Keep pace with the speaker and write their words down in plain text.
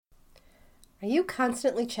Are you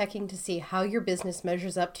constantly checking to see how your business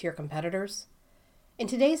measures up to your competitors? In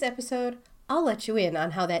today's episode, I'll let you in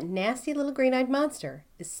on how that nasty little green-eyed monster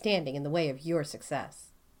is standing in the way of your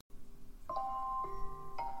success.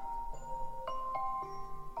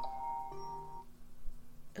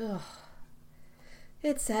 Ugh.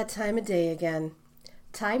 It's that time of day again.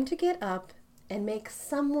 Time to get up and make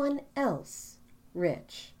someone else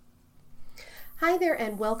rich. Hi there,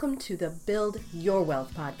 and welcome to the Build Your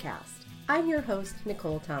Wealth podcast. I'm your host,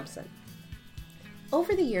 Nicole Thompson.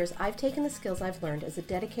 Over the years, I've taken the skills I've learned as a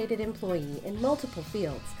dedicated employee in multiple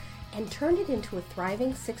fields and turned it into a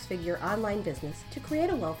thriving six-figure online business to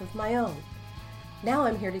create a wealth of my own. Now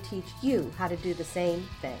I'm here to teach you how to do the same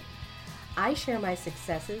thing. I share my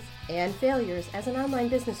successes and failures as an online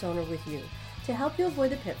business owner with you to help you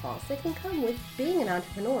avoid the pitfalls that can come with being an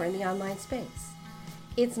entrepreneur in the online space.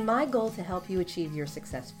 It's my goal to help you achieve your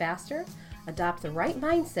success faster, adopt the right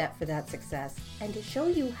mindset for that success, and to show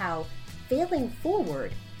you how failing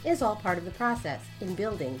forward is all part of the process in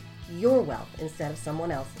building your wealth instead of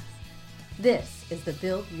someone else's. This is the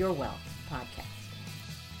Build Your Wealth podcast.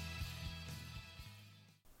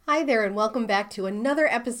 Hi there, and welcome back to another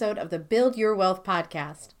episode of the Build Your Wealth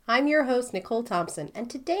podcast. I'm your host, Nicole Thompson, and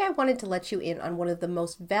today I wanted to let you in on one of the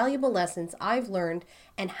most valuable lessons I've learned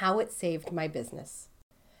and how it saved my business.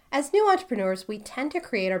 As new entrepreneurs, we tend to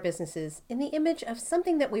create our businesses in the image of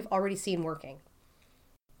something that we've already seen working.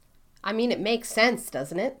 I mean, it makes sense,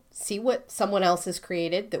 doesn't it? See what someone else has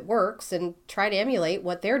created that works and try to emulate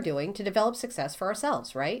what they're doing to develop success for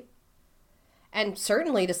ourselves, right? And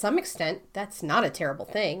certainly, to some extent, that's not a terrible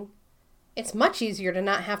thing. It's much easier to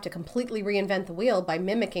not have to completely reinvent the wheel by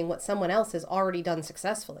mimicking what someone else has already done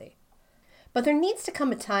successfully. But there needs to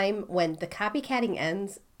come a time when the copycatting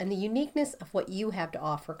ends and the uniqueness of what you have to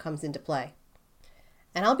offer comes into play.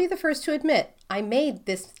 And I'll be the first to admit, I made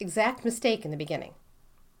this exact mistake in the beginning.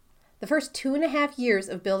 The first 2.5 years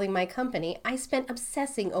of building my company, I spent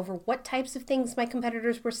obsessing over what types of things my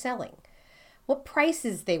competitors were selling, what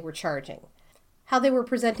prices they were charging, how they were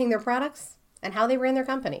presenting their products, and how they ran their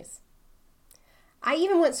companies. I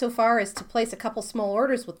even went so far as to place a couple small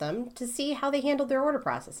orders with them to see how they handled their order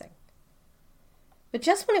processing. But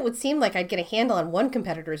just when it would seem like I'd get a handle on one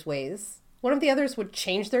competitor's ways, one of the others would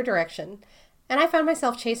change their direction, and I found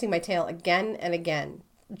myself chasing my tail again and again,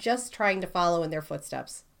 just trying to follow in their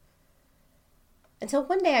footsteps. Until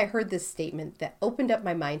one day I heard this statement that opened up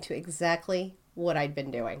my mind to exactly what I'd been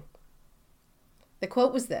doing. The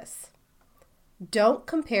quote was this: "Don't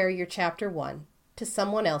compare your chapter 1 to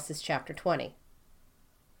someone else's chapter 20.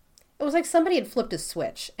 It was like somebody had flipped a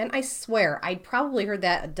switch, and I swear I'd probably heard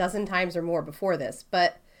that a dozen times or more before this,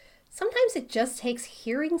 but sometimes it just takes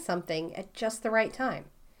hearing something at just the right time.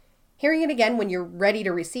 Hearing it again when you're ready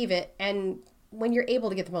to receive it and when you're able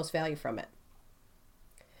to get the most value from it.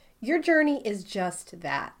 Your journey is just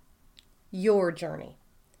that. Your journey.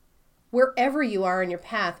 Wherever you are in your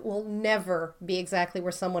path will never be exactly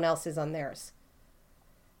where someone else is on theirs.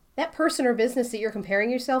 That person or business that you're comparing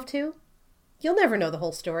yourself to, you'll never know the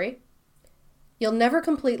whole story. You'll never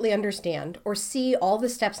completely understand or see all the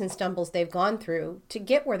steps and stumbles they've gone through to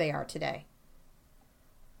get where they are today."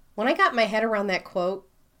 When I got my head around that quote,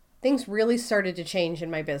 things really started to change in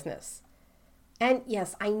my business. And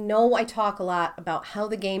yes, I know I talk a lot about how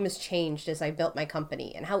the game has changed as I built my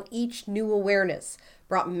company and how each new awareness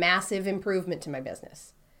brought massive improvement to my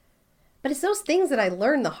business. But it's those things that I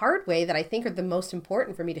learned the hard way that I think are the most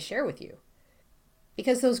important for me to share with you.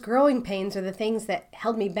 Because those growing pains are the things that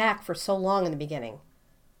held me back for so long in the beginning.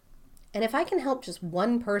 And if I can help just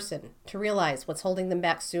one person to realize what's holding them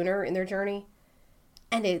back sooner in their journey,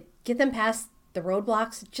 and to get them past the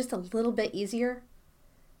roadblocks just a little bit easier,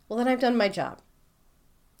 well, then I've done my job.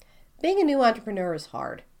 Being a new entrepreneur is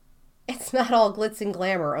hard. It's not all glitz and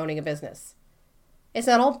glamour owning a business. It's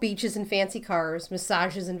not all beaches and fancy cars,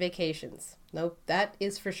 massages and vacations. Nope, that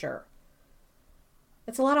is for sure.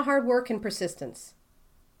 It's a lot of hard work and persistence.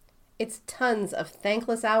 It's tons of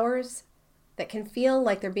thankless hours that can feel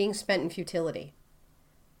like they're being spent in futility.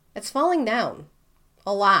 It's falling down.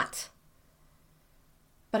 A lot.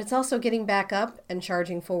 But it's also getting back up and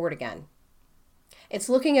charging forward again. It's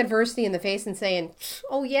looking adversity in the face and saying,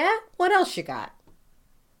 "Oh yeah? What else you got?"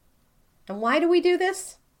 And why do we do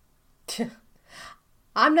this?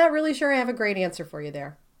 I'm not really sure I have a great answer for you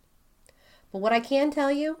there. But what I can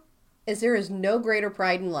tell you is there is no greater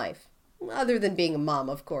pride in life, other than being a mom,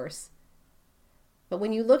 of course. But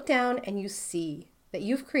when you look down and you see that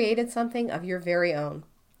you've created something of your very own,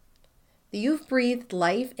 that you've breathed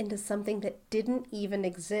life into something that didn't even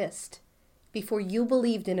exist before you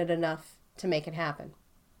believed in it enough to make it happen.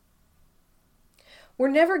 We're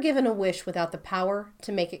never given a wish without the power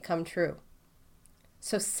to make it come true.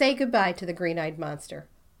 So say goodbye to the green-eyed monster.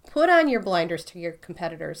 Put on your blinders to your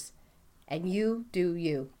competitors, and you do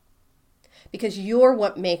you. Because you're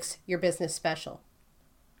what makes your business special.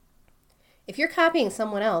 If you're copying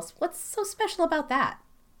someone else, what's so special about that?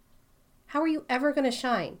 How are you ever going to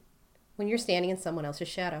shine when you're standing in someone else's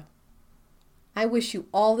shadow? I wish you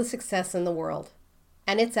all the success in the world,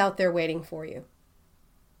 and it's out there waiting for you.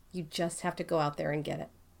 You just have to go out there and get it.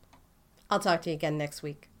 I'll talk to you again next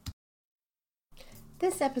week.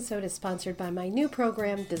 This episode is sponsored by my new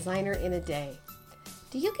program, Designer in a Day.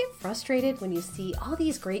 Do you get frustrated when you see all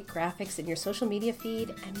these great graphics in your social media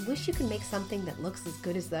feed and wish you could make something that looks as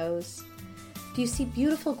good as those? Do you see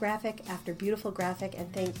beautiful graphic after beautiful graphic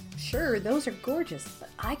and think, sure, those are gorgeous, but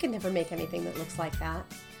I could never make anything that looks like that?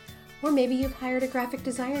 Or maybe you've hired a graphic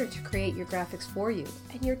designer to create your graphics for you,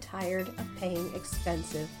 and you're tired of paying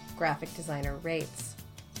expensive graphic designer rates.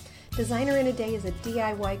 Designer in a Day is a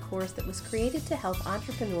DIY course that was created to help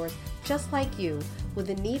entrepreneurs just like you with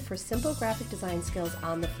the need for simple graphic design skills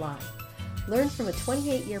on the fly. Learn from a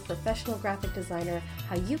 28-year professional graphic designer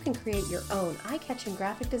how you can create your own eye-catching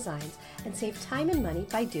graphic designs and save time and money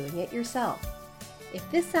by doing it yourself. If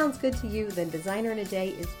this sounds good to you, then Designer in a Day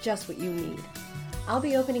is just what you need. I'll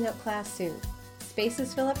be opening up class soon.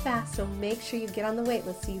 Spaces fill up fast, so make sure you get on the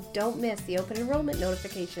waitlist so you don't miss the open enrollment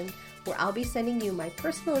notification where I'll be sending you my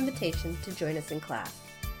personal invitation to join us in class.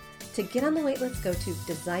 To get on the waitlist, go to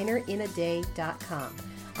designerinAday.com.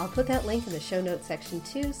 I'll put that link in the show notes section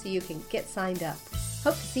too so you can get signed up.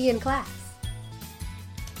 Hope to see you in class.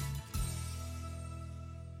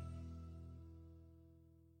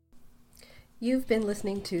 You've been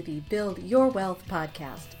listening to the Build Your Wealth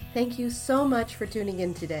podcast. Thank you so much for tuning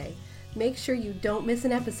in today. Make sure you don't miss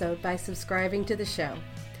an episode by subscribing to the show.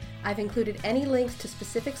 I've included any links to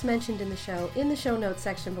specifics mentioned in the show notes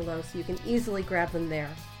section below so you can easily grab them there.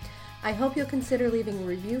 I hope you'll consider leaving a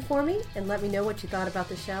review for me and let me know what you thought about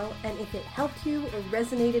the show, and if it helped you or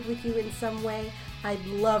resonated with you in some way, I'd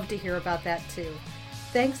love to hear about that too.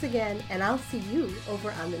 Thanks again, and I'll see you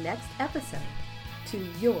over on the next episode. To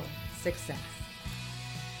your success.